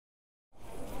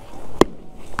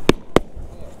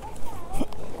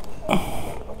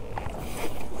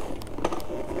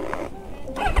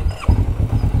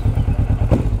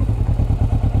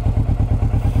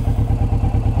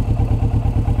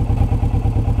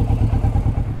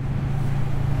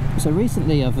So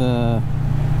recently I've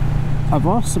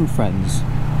asked some friends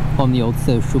on the old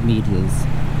social medias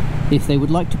if they would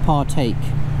like to partake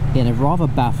in a rather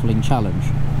baffling challenge.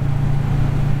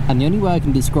 And the only way I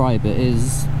can describe it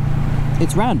is,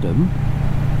 it's random,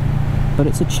 but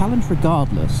it's a challenge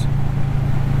regardless.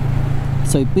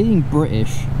 So being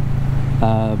British,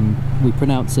 we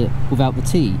pronounce it without the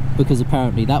T, because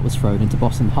apparently that was thrown into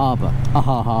Boston Harbour. Ah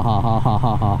ha ha ha ha ha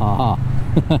ha ha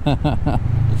ha ha.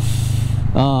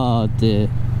 Oh dear.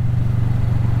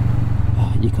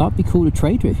 You can't be called a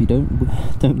traitor if you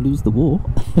don't lose the war.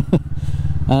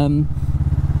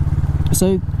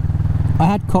 So I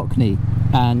had Cockney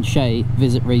and Shay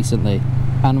visit recently,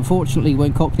 and unfortunately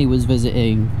when Cockney was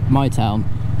visiting my town,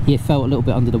 he felt a little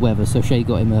bit under the weather, so Shay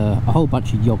got him a whole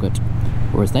bunch of yogurt,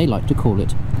 or as they like to call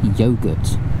it,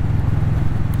 yogurt.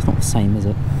 It's not the same, is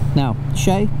it? Now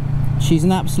Shay, she's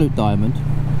an absolute diamond,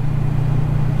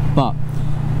 but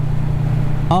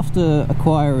after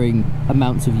acquiring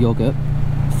amounts of yogurt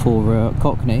for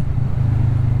Cockney,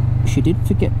 she did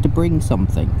forget to bring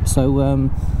something. So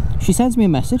she sends me a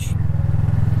message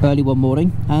early one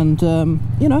morning, and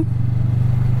you know,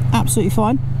 absolutely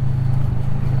fine.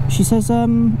 She says, I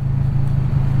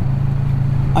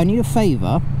need a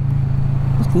favour.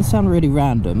 It's going to sound really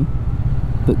random,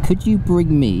 but could you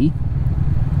bring me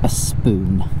a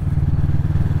spoon?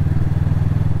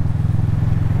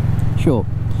 Sure.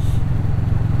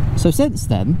 So since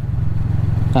then,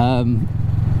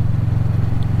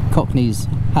 Cockney's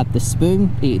had this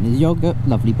spoon, eating his yogurt,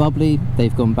 lovely bubbly.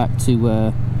 They've gone back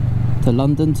to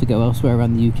London to go elsewhere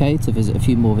around the UK to visit a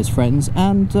few more of his friends,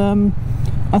 and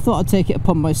I thought I'd take it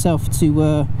upon myself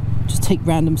to just take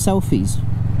random selfies,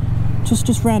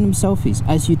 just random selfies,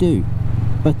 as you do,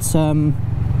 but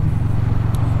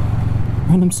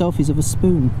random selfies of a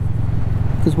spoon,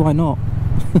 because why not?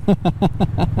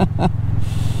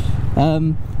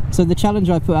 So the challenge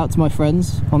I put out to my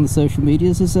friends on the social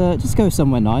medias is just go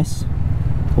somewhere nice,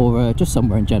 or just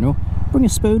somewhere in general. Bring a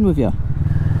spoon with you.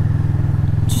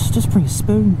 Just bring a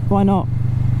spoon. Why not?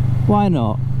 Why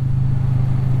not?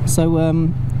 So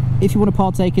if you want to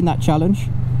partake in that challenge,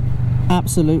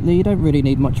 absolutely. You don't really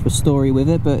need much of a story with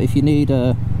it, but if you need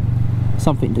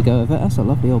something to go with it, that's a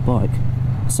lovely old bike.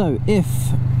 So if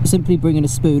simply bringing a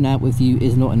spoon out with you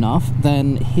is not enough,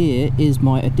 then here is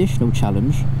my additional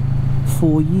challenge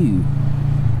for you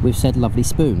with said lovely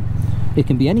spoon. It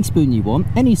can be any spoon you want,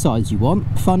 any size you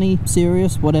want, funny,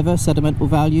 serious, whatever, sentimental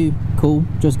value, cool,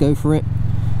 just go for it.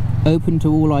 Open to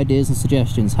all ideas and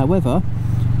suggestions. However,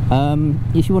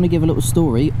 if you want to give a little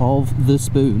story of the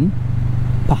spoon,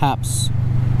 perhaps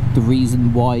the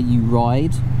reason why you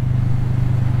ride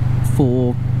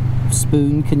for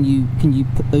spoon, can you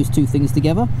put those two things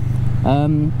together?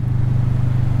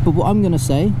 But what I'm going to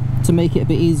say, to make it a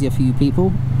bit easier for you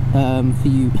people, for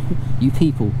you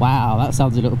people, wow, that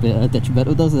sounds a little bit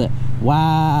detrimental, doesn't it?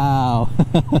 Wow.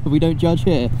 We don't judge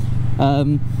here.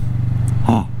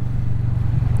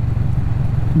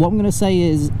 What I'm going to say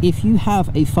is, if you have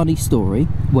a funny story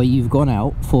where you've gone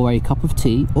out for a cup of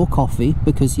tea or coffee,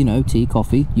 because you know, tea,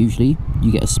 coffee, usually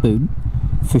you get a spoon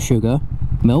for sugar,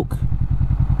 milk.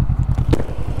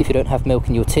 If you don't have milk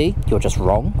in your tea, you're just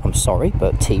wrong. I'm sorry,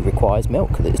 but tea requires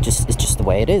milk. It's just the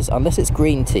way it is. Unless it's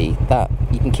green tea, that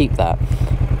you can keep that.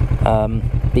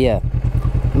 But yeah,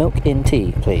 milk in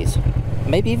tea, please.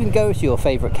 Maybe even go to your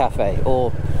favourite cafe,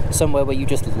 or somewhere where you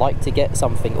just like to get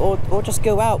something, or just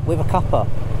go out with a cuppa.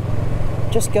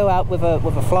 Just go out with a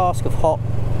flask of hot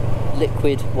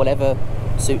liquid, whatever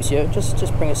suits you.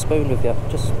 Just bring a spoon with you.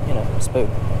 Just, you know, a spoon,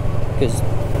 because,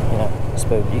 you know,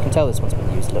 spoon. You can tell this one's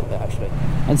been used a little bit actually.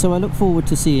 And so I look forward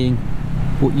to seeing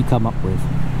what you come up with.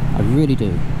 I really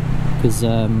do, because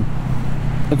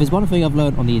if there's one thing I've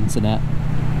learned on the internet,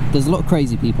 there's a lot of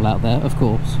crazy people out there, of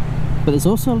course, but there's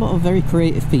also a lot of very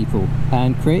creative people,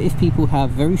 and creative people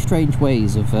have very strange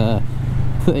ways of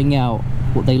putting out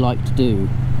what they like to do,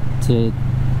 to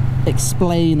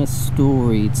explain a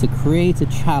story, to create a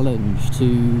challenge,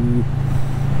 to,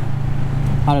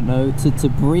 I don't know, to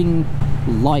bring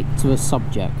light to a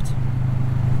subject.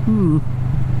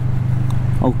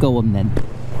 Oh, go on then,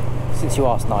 since you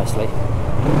asked nicely.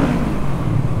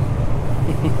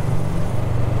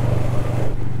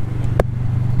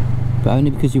 But only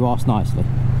because you asked nicely.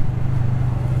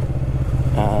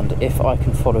 And if I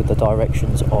can follow the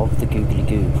directions of the googly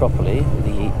goo properly,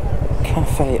 the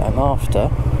cafe I'm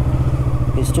after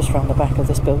is just round the back of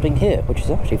this building here, which is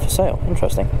actually for sale.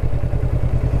 Interesting.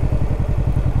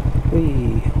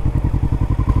 Whee.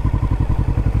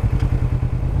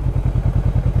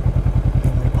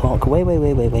 Park way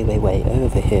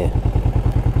over here.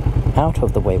 Out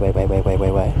of the way.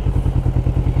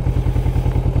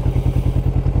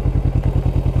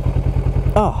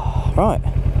 Ah, right.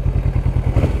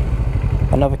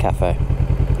 Another cafe.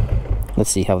 Let's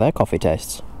see how their coffee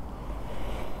tastes.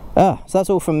 So that's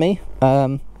all from me.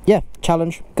 Yeah,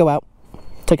 challenge, go out,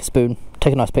 take a spoon,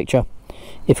 take a nice picture.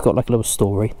 If you've got like a little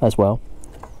story as well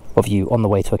of you on the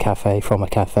way to a cafe, from a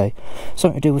cafe,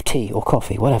 something to do with tea or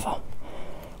coffee, whatever,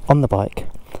 on the bike,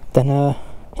 then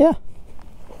yeah.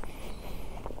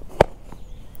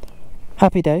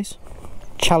 Happy days.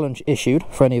 Challenge issued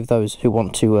for any of those who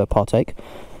want to partake.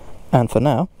 And for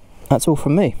now, that's all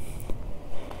from me.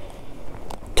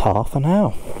 Ta for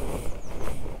now.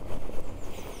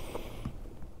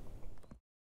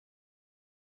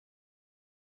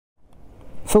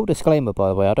 Full disclaimer, by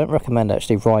the way, I don't recommend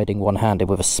actually riding one-handed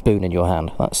with a spoon in your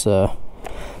hand. That's a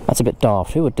bit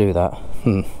daft. Who would do that?